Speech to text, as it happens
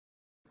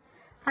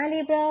Hi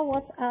Libra,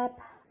 what's up?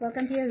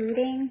 Welcome to your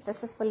reading.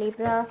 This is for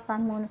Libra,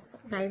 Sun, Moon,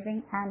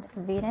 Rising and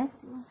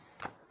Venus.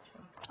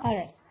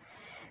 Alright.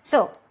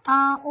 So,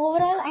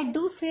 overall I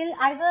do feel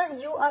either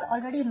you are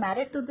already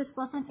married to this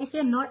person. If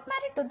you're not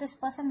married to this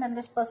person, then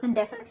this person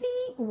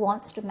definitely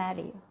wants to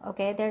marry you.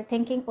 Okay, they're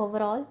thinking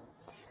overall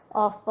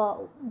of,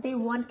 they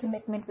want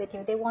commitment with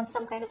you. They want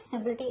some kind of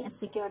stability and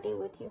security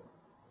with you.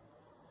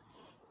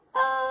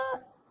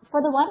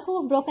 For the ones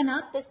who have broken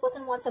up, this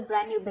person wants a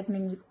brand new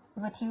beginning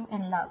with you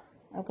in love.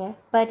 Okay,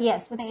 but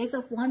yes, with the Ace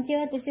of Wands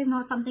here, this is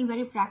not something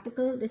very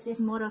practical. This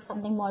is more of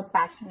something more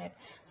passionate.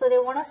 So they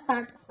want to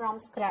start from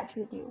scratch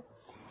with you.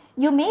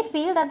 You may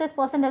feel that this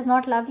person does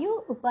not love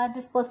you, but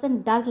this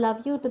person does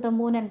love you to the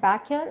moon and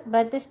back here.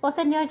 But this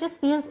person here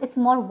just feels it's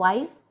more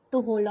wise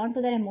to hold on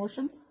to their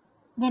emotions.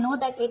 They know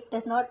that it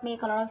does not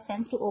make a lot of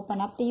sense to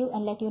open up to you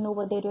and let you know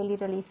what they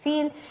really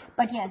feel.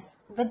 But yes,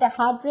 with the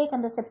heartbreak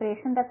and the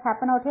separation that's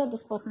happened out here,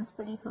 this person's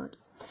pretty hurt.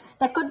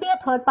 There could be a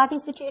third party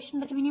situation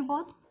between you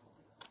both.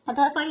 A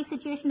third party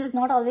situation does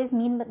not always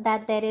mean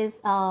that there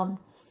is a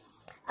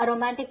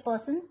romantic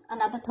person,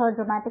 another third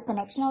romantic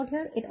connection out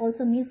here. It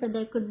also means that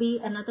there could be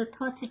another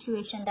third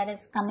situation that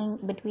is coming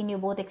between you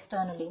both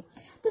externally.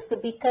 This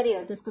could be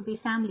career, this could be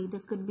family,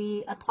 this could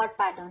be a thought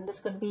pattern, this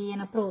could be an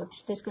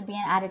approach, this could be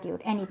an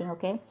attitude, anything,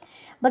 okay?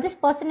 But this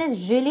person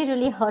is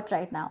really hurt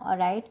right now,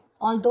 alright?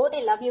 Although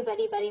they love you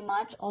very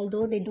much,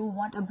 although they do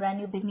want a brand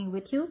new beginning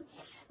with you,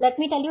 let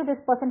me tell you,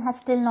 this person has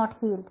still not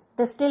healed.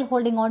 They're still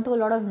holding on to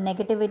a lot of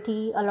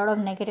negativity, a lot of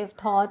negative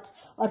thoughts,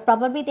 or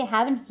probably they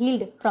haven't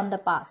healed from the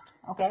past,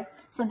 okay?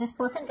 So this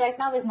person right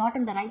now is not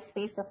in the right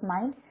space of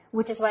mind,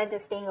 which is why they're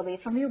staying away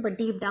from you, but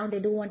deep down they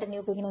do want a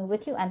new beginning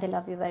with you and they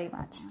love you very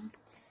much.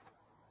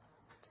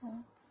 Okay.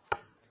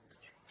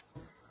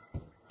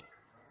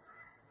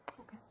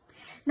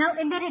 Now,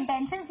 in their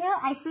intentions here,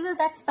 I feel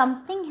that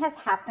something has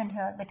happened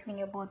here between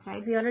you both,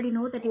 right? We already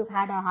know that you've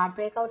had a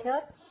heartbreak out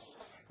here.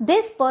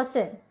 This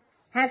person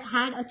has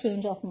had a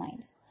change of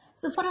mind.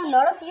 So for a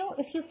lot of you,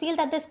 if you feel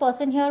that this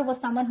person here was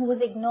someone who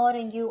was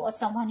ignoring you or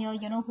someone here,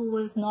 you know, who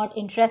was not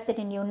interested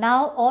in you,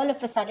 now all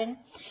of a sudden,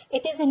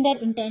 it is in their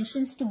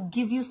intentions to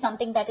give you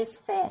something that is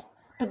fair,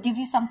 to give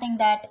you something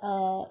that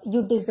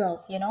you deserve,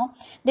 you know.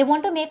 They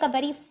want to make a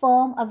very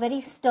firm, a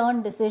very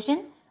stern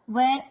decision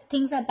where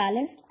things are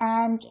balanced,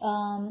 and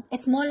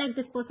it's more like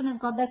this person has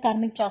got their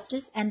karmic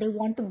justice and they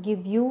want to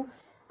give you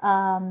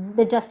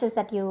the justice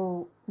that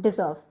you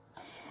deserve.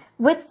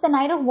 With the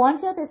Knight of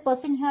Wands here, this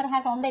person here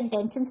has all the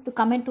intentions to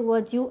come in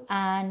towards you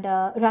and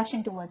rush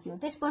in towards you.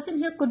 This person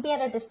here could be at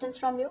a distance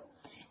from you.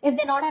 If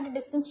they're not at a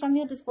distance from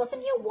you, this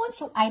person here wants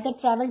to either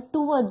travel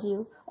towards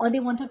you or they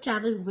want to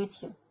travel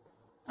with you.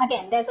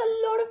 Again, there's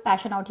a lot of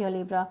passion out here,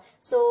 Libra.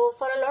 So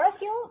for a lot of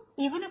you,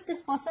 even if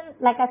this person,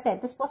 like I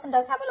said, this person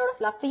does have a lot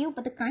of love for you,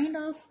 but the kind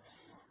of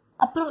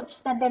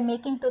approach that they're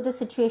making to the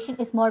situation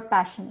is more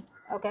passionate,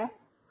 okay?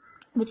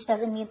 Which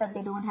doesn't mean that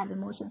they don't have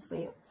emotions for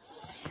you.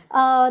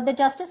 The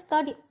Justice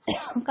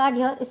card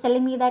here is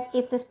telling me that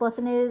if this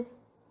person is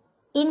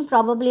in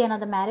probably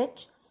another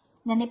marriage,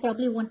 then they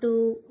probably want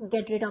to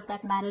get rid of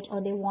that marriage,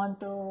 or they want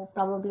to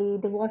probably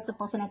divorce the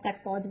person or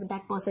cut cords with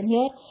that person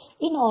here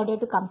in order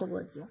to come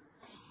towards you.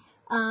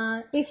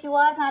 If you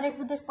are married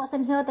with this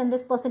person here, then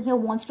this person here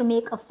wants to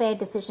make a fair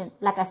decision.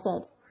 Like I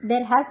said,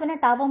 there has been a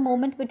tower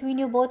moment between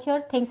you both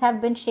here. Things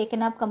have been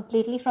shaken up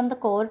completely from the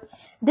core.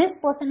 This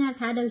person has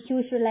had a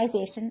huge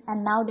realization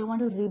and now they want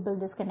to rebuild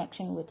this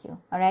connection with you.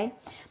 Alright.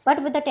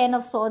 But with the 10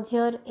 of Swords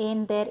here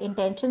in their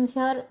intentions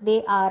here,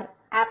 they are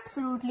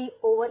absolutely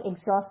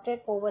over-exhausted,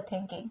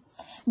 overthinking.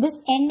 This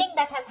ending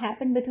that has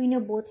happened between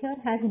you both here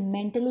has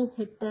mentally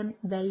hit them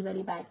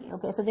very badly.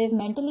 Okay. So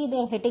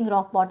they're hitting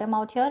rock bottom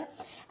out here.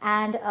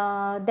 And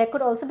there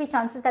could also be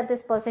chances that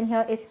this person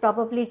here is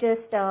probably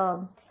just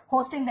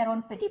hosting their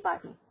own pity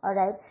party,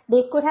 alright?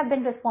 They could have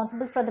been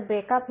responsible for the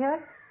breakup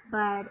here,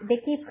 but they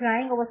keep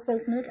crying over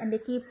spilled milk and they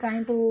keep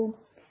trying to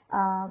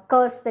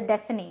curse the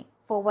destiny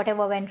for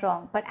whatever went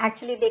wrong. But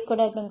actually, they could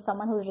have been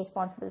someone who's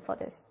responsible for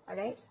this,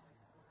 alright?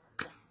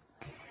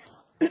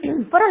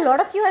 For a lot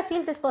of you, I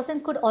feel this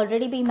person could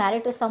already be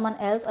married to someone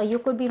else, or you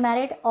could be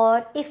married,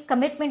 or if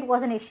commitment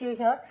was an issue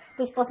here,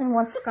 this person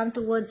wants to come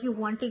towards you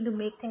wanting to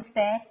make things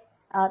fair,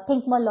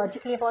 think more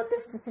logically about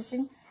this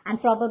decision, and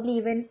probably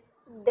even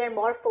they're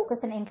more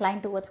focused and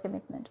inclined towards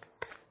commitment.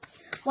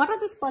 What are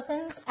this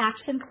person's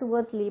actions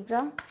towards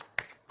Libra?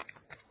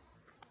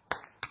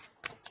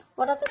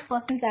 What are this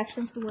person's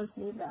actions towards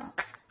Libra?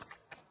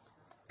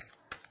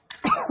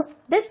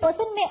 This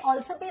person may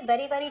also be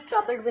very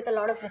troubled with a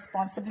lot of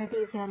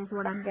responsibilities here is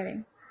what I'm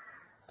getting.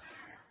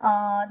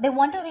 They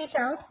want to reach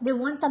out. They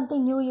want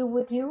something new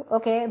with you.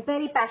 Okay,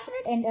 very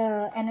passionate and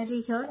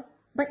energy here.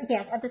 But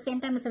yes, at the same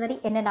time, it's a very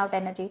in and out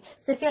energy.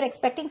 So if you're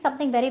expecting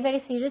something very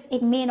serious,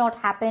 it may not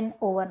happen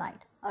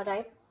overnight.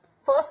 Alright.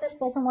 First, this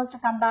person wants to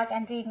come back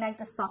and reignite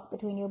the spark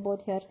between you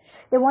both here.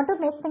 They want to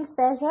make things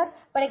fair here.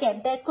 But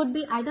again, there could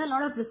be either a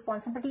lot of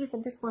responsibilities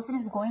that this person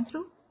is going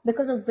through,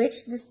 because of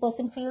which this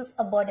person feels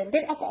a burden.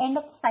 They're at the end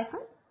of the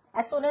cycle.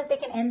 As soon as they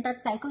can end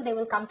that cycle, they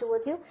will come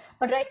towards you.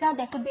 But right now,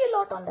 there could be a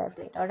lot on their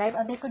plate, all right?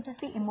 Or they could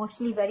just be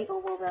emotionally very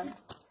overwhelmed.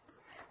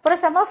 For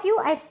some of you,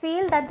 I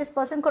feel that this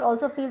person could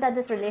also feel that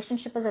this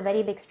relationship is a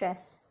very big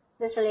stress.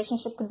 This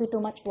relationship could be too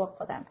much work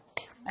for them,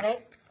 all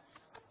right?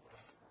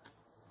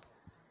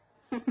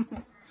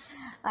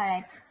 All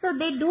right, so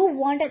they do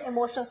want an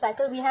emotional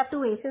cycle. We have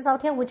two aces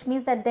out here, which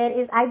means that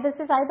this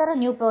is either a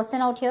new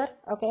person out here,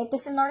 okay?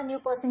 This is not a new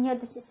person here.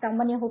 This is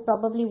someone here who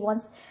probably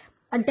wants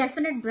a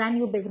definite brand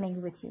new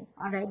beginning with you,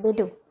 all right? They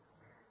do.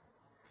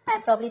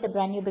 And probably the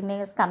brand new beginning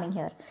is coming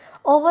here.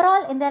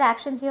 Overall, in their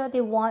actions here,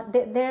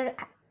 they're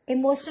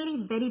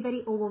emotionally very,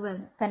 very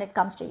overwhelmed when it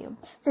comes to you.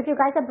 So if you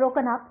guys are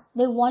broken up,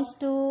 they want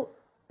to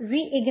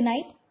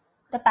reignite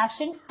the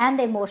passion and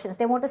the emotions.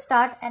 They want to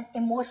start an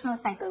emotional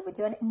cycle with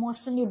you, an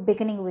emotional new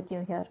beginning with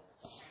you here.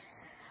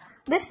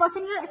 This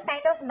person here is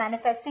kind of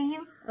manifesting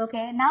you,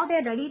 okay? Now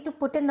they're ready to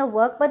put in the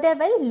work, but they're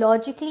very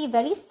logically,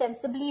 very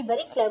sensibly,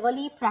 very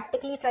cleverly,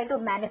 practically trying to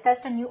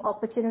manifest a new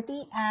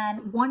opportunity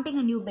and wanting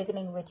a new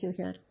beginning with you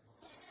here.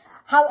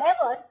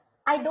 However,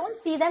 I don't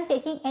see them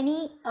taking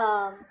any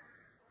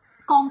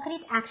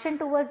concrete action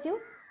towards you,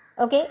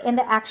 okay, in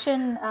the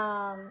action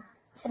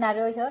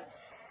scenario here.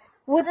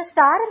 With the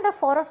star and the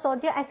four of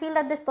swords here, I feel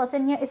that this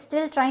person here is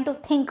still trying to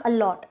think a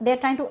lot. They're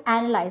trying to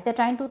analyze. They're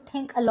trying to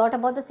think a lot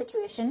about the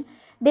situation.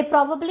 They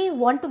probably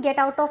want to get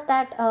out of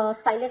that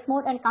silent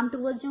mode and come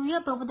towards you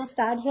here. But with the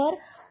star here,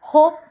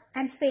 hope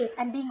and faith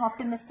and being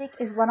optimistic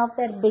is one of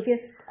their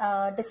biggest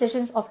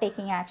decisions of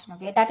taking action.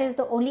 Okay, that is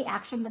the only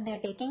action that they're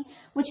taking,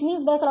 which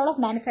means there's a lot of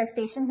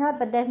manifestation here,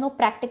 but there's no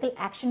practical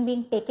action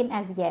being taken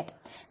as yet.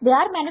 They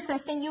are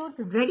manifesting you,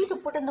 ready to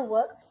put in the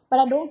work, but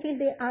I don't feel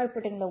they are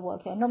putting the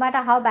work here, no matter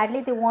how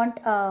badly they want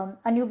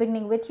a new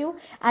beginning with you.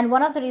 And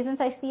one of the reasons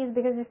I see is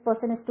because this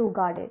person is too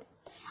guarded.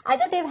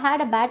 Either they've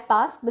had a bad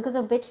past because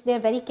of which they're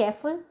very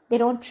careful, they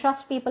don't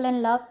trust people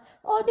in love,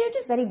 or they're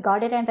just very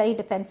guarded and very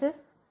defensive.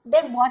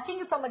 They're watching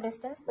you from a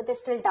distance, but they're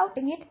still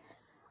doubting it.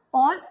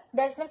 Or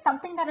there's been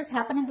something that has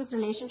happened in this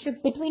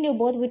relationship between you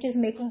both, which is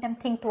making them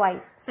think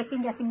twice,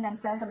 second guessing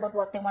themselves about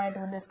what they want to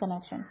do in this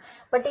connection.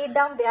 But deep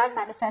down, they are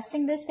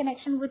manifesting this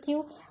connection with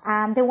you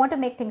and they want to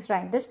make things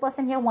right. This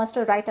person here wants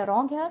to right a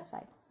wrong here.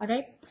 All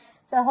right.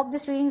 So I hope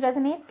this reading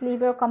resonates. Leave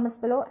your comments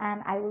below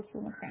and I will see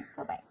you next time.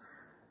 Bye-bye.